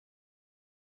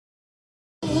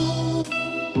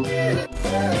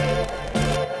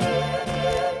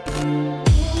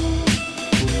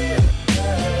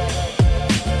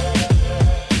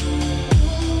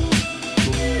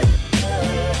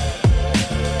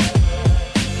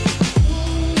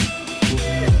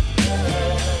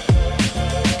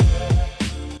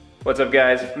What's up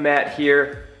guys, Matt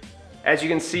here. As you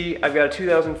can see, I've got a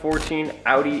 2014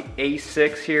 Audi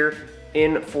A6 here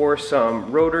in for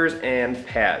some rotors and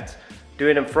pads.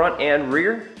 Doing them front and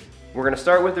rear. We're gonna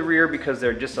start with the rear because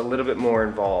they're just a little bit more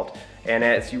involved. And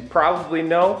as you probably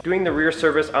know, doing the rear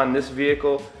service on this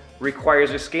vehicle requires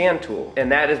a scan tool.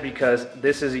 And that is because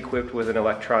this is equipped with an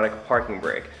electronic parking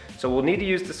brake. So we'll need to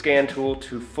use the scan tool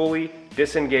to fully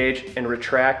disengage and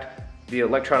retract the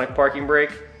electronic parking brake.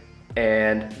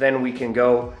 And then we can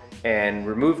go and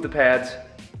remove the pads,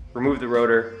 remove the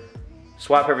rotor,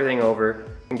 swap everything over,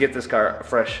 and get this car a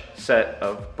fresh set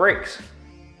of brakes.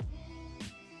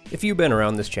 If you've been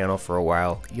around this channel for a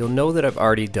while, you'll know that I've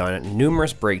already done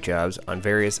numerous brake jobs on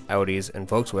various Audis and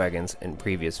Volkswagens in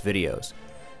previous videos.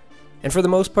 And for the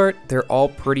most part, they're all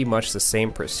pretty much the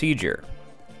same procedure.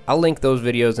 I'll link those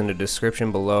videos in the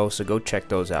description below, so go check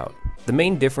those out. The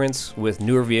main difference with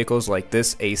newer vehicles like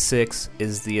this A6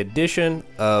 is the addition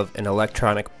of an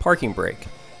electronic parking brake.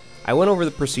 I went over the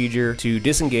procedure to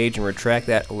disengage and retract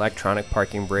that electronic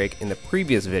parking brake in the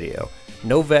previous video.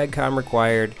 No VAGCOM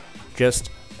required,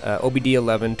 just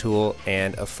OBD11 tool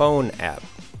and a phone app.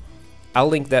 I'll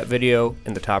link that video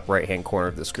in the top right hand corner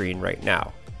of the screen right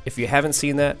now. If you haven't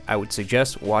seen that, I would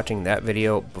suggest watching that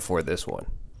video before this one.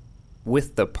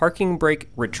 With the parking brake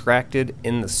retracted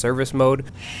in the service mode,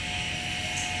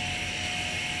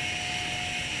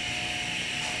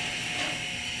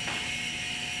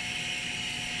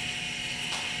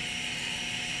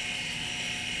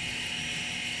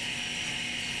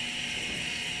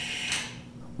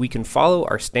 we can follow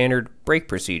our standard brake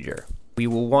procedure. We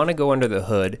will want to go under the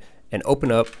hood and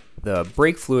open up the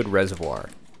brake fluid reservoir.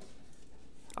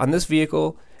 On this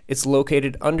vehicle, it's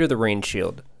located under the rain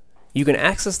shield. You can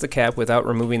access the cap without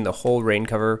removing the whole rain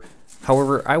cover.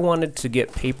 However, I wanted to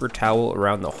get paper towel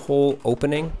around the whole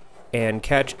opening and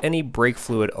catch any brake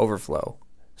fluid overflow.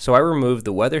 So I removed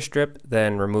the weather strip,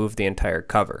 then removed the entire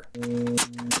cover.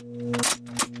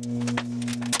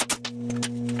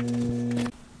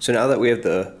 So now that we have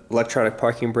the electronic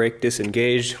parking brake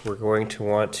disengaged, we're going to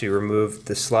want to remove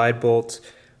the slide bolts.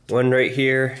 One right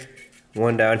here,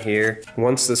 one down here.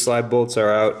 Once the slide bolts are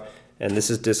out and this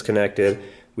is disconnected,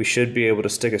 we should be able to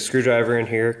stick a screwdriver in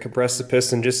here, compress the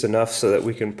piston just enough so that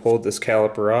we can pull this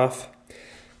caliper off.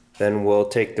 Then we'll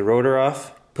take the rotor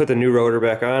off, put the new rotor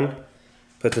back on,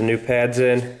 put the new pads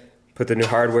in, put the new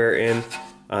hardware in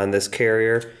on this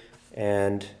carrier,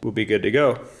 and we'll be good to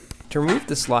go. To remove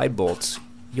the slide bolts,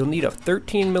 you'll need a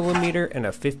 13mm and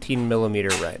a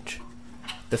 15mm wrench.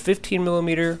 The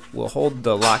 15mm will hold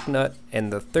the lock nut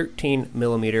and the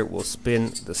 13mm will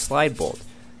spin the slide bolt.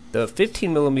 The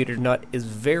 15mm nut is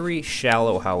very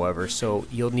shallow, however, so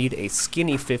you'll need a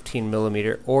skinny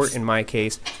 15mm, or in my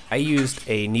case, I used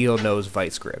a needle nose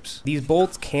vice grips. These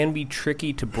bolts can be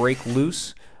tricky to break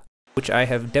loose, which I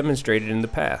have demonstrated in the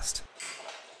past.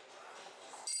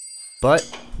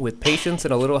 But with patience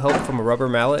and a little help from a rubber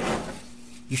mallet,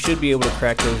 you should be able to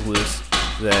crack those loose,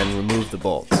 then remove the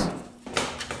bolts.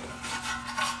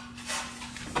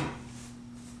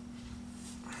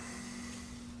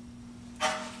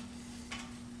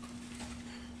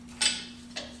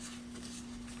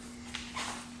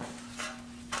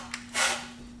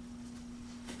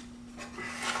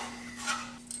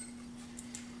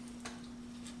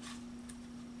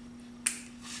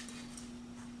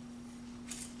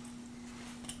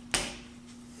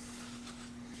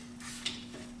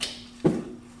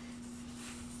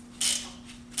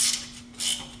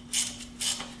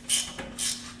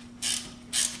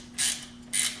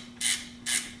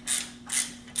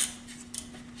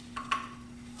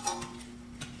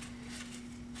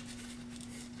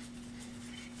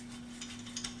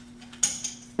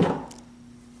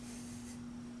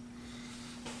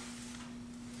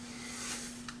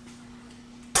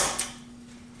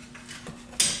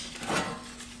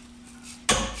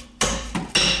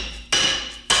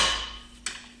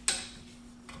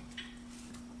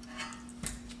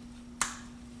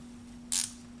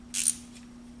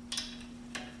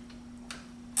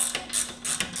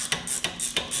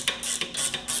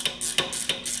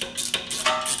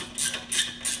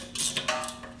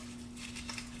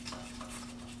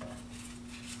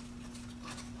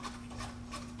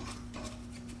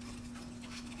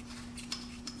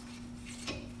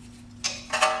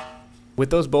 With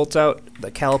those bolts out,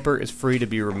 the caliper is free to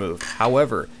be removed.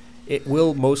 However, it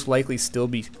will most likely still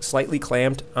be slightly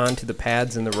clamped onto the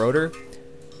pads in the rotor.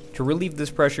 To relieve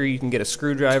this pressure, you can get a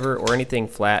screwdriver or anything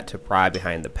flat to pry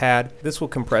behind the pad. This will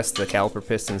compress the caliper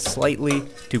piston slightly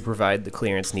to provide the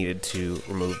clearance needed to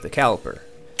remove the caliper.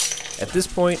 At this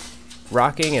point,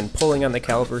 rocking and pulling on the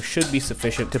caliper should be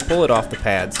sufficient to pull it off the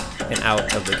pads and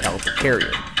out of the caliper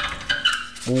carrier.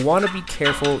 We'll want to be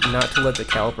careful not to let the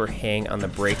caliper hang on the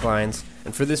brake lines,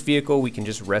 and for this vehicle we can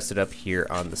just rest it up here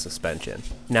on the suspension.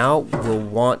 Now we'll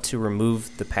want to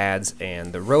remove the pads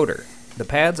and the rotor. The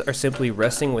pads are simply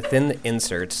resting within the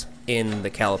inserts in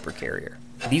the caliper carrier.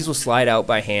 These will slide out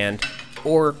by hand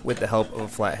or with the help of a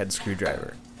flathead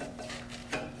screwdriver.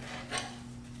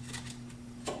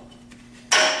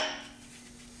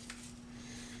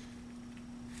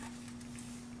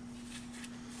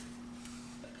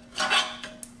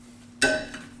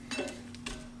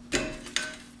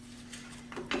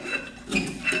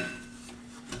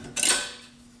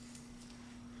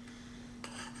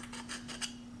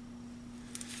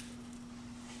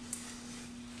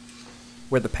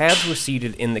 Where the pads were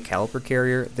seated in the caliper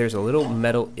carrier, there's a little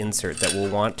metal insert that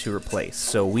we'll want to replace,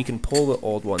 so we can pull the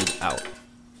old ones out.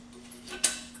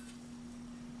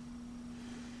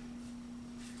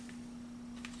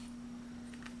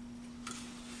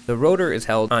 The rotor is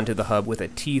held onto the hub with a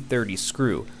T30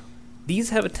 screw. These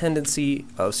have a tendency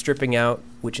of stripping out,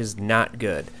 which is not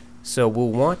good, so we'll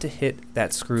want to hit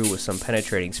that screw with some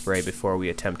penetrating spray before we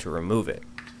attempt to remove it.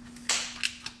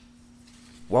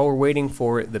 While we're waiting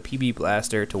for the PB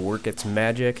blaster to work its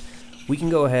magic, we can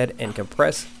go ahead and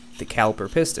compress the caliper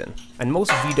piston. On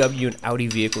most VW and Audi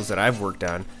vehicles that I've worked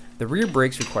on, the rear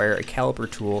brakes require a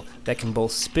caliper tool that can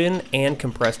both spin and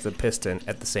compress the piston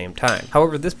at the same time.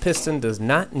 However, this piston does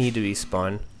not need to be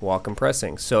spun while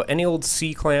compressing, so any old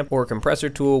C-clamp or compressor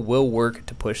tool will work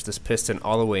to push this piston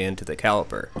all the way into the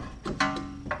caliper.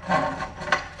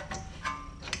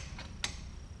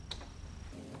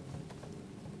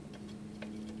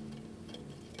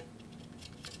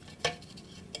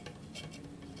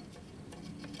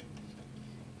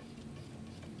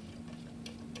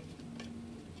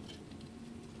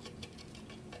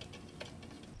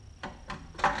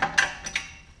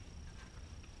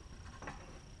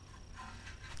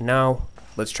 Now,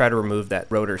 let's try to remove that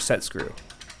rotor set screw.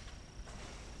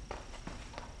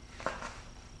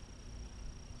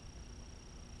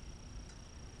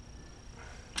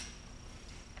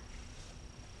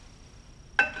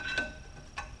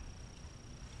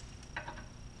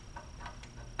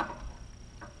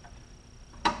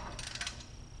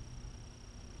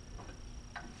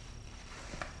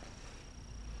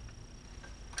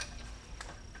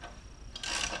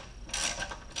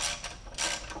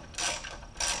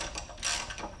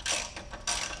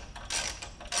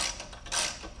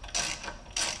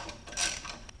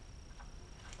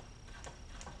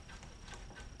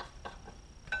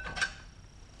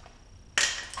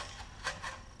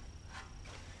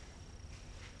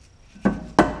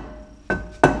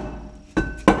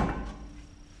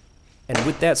 And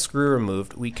with that screw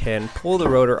removed, we can pull the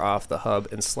rotor off the hub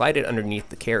and slide it underneath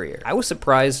the carrier. I was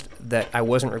surprised that I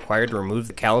wasn't required to remove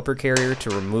the caliper carrier to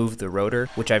remove the rotor,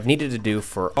 which I've needed to do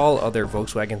for all other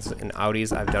Volkswagens and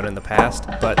Audis I've done in the past,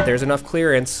 but there's enough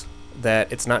clearance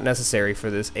that it's not necessary for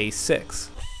this A6.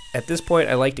 At this point,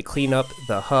 I like to clean up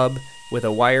the hub with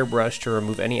a wire brush to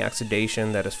remove any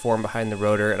oxidation that is formed behind the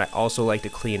rotor, and I also like to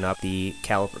clean up the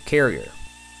caliper carrier.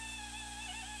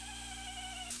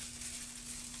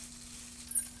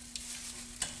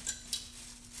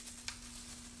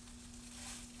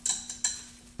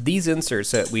 These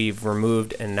inserts that we've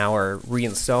removed and now are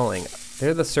reinstalling,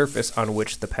 they're the surface on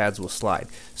which the pads will slide.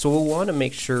 So we'll want to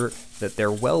make sure that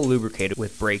they're well lubricated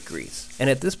with brake grease. And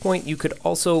at this point, you could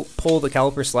also pull the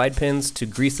caliper slide pins to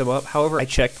grease them up. However, I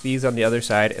checked these on the other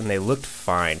side and they looked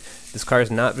fine. This car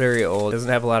is not very old, doesn't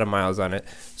have a lot of miles on it,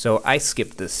 so I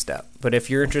skipped this step. But if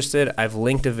you're interested, I've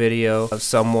linked a video of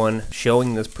someone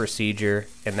showing this procedure,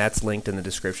 and that's linked in the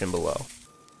description below.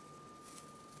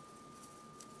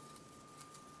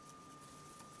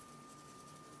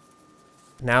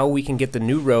 Now we can get the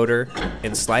new rotor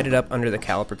and slide it up under the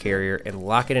caliper carrier and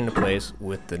lock it into place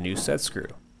with the new set screw.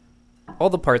 All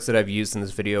the parts that I've used in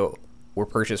this video were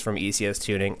purchased from ECS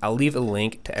Tuning. I'll leave a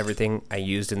link to everything I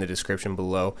used in the description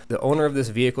below. The owner of this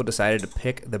vehicle decided to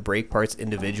pick the brake parts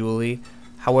individually.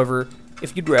 However,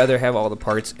 if you'd rather have all the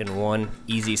parts in one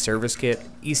easy service kit,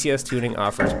 ECS Tuning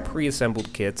offers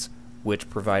pre-assembled kits which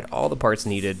provide all the parts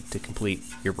needed to complete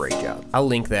your brake job. I'll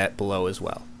link that below as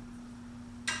well.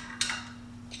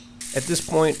 At this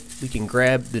point, we can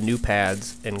grab the new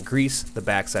pads and grease the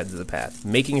back sides of the pad,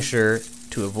 making sure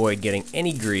to avoid getting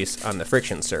any grease on the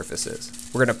friction surfaces.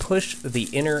 We're going to push the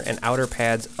inner and outer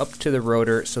pads up to the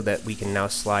rotor so that we can now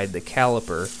slide the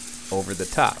caliper over the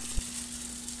top.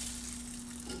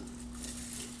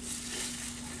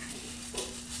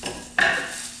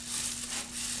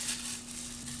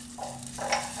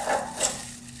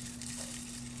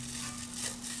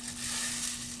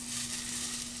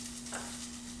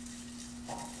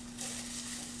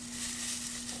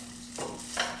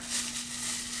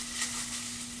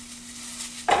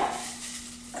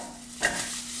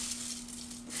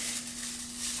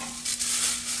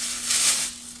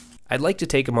 I'd like to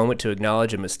take a moment to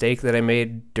acknowledge a mistake that I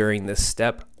made during this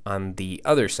step on the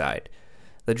other side.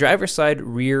 The driver's side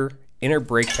rear inner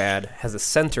brake pad has a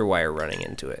center wire running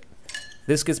into it.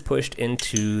 This gets pushed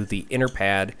into the inner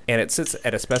pad and it sits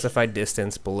at a specified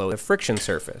distance below the friction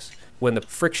surface. When the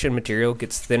friction material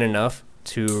gets thin enough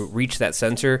to reach that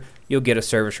sensor, you'll get a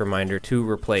service reminder to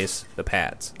replace the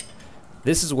pads.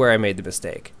 This is where I made the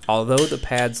mistake. Although the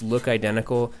pads look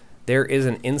identical, there is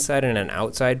an inside and an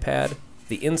outside pad.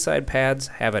 The inside pads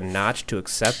have a notch to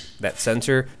accept that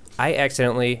sensor. I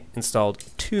accidentally installed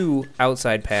 2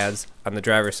 outside pads on the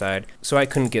driver's side, so I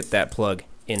couldn't get that plug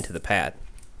into the pad,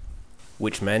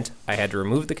 which meant I had to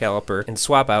remove the caliper and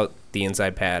swap out the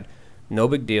inside pad. No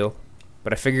big deal,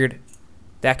 but I figured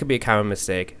that could be a common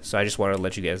mistake, so I just wanted to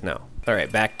let you guys know.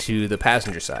 Alright, back to the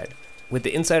passenger side. With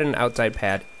the inside and outside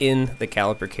pad in the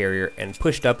caliper carrier and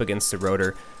pushed up against the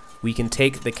rotor, we can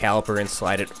take the caliper and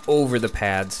slide it over the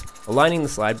pads, aligning the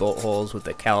slide bolt holes with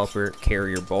the caliper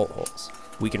carrier bolt holes.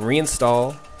 We can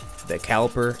reinstall the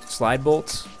caliper slide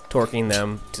bolts, torquing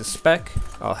them to spec.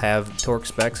 I'll have torque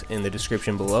specs in the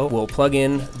description below. We'll plug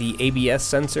in the ABS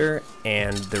sensor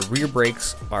and the rear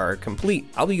brakes are complete.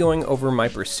 I'll be going over my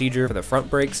procedure for the front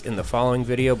brakes in the following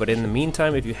video, but in the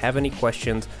meantime, if you have any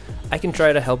questions, I can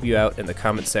try to help you out in the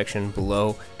comment section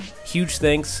below. Huge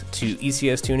thanks to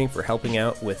ECS Tuning for helping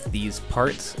out with these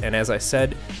parts, and as I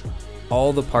said,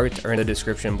 all the parts are in the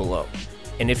description below.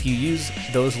 And if you use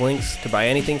those links to buy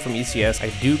anything from ECS, I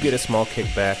do get a small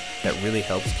kickback that really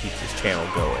helps keep this channel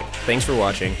going. Thanks for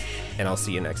watching, and I'll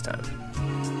see you next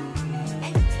time.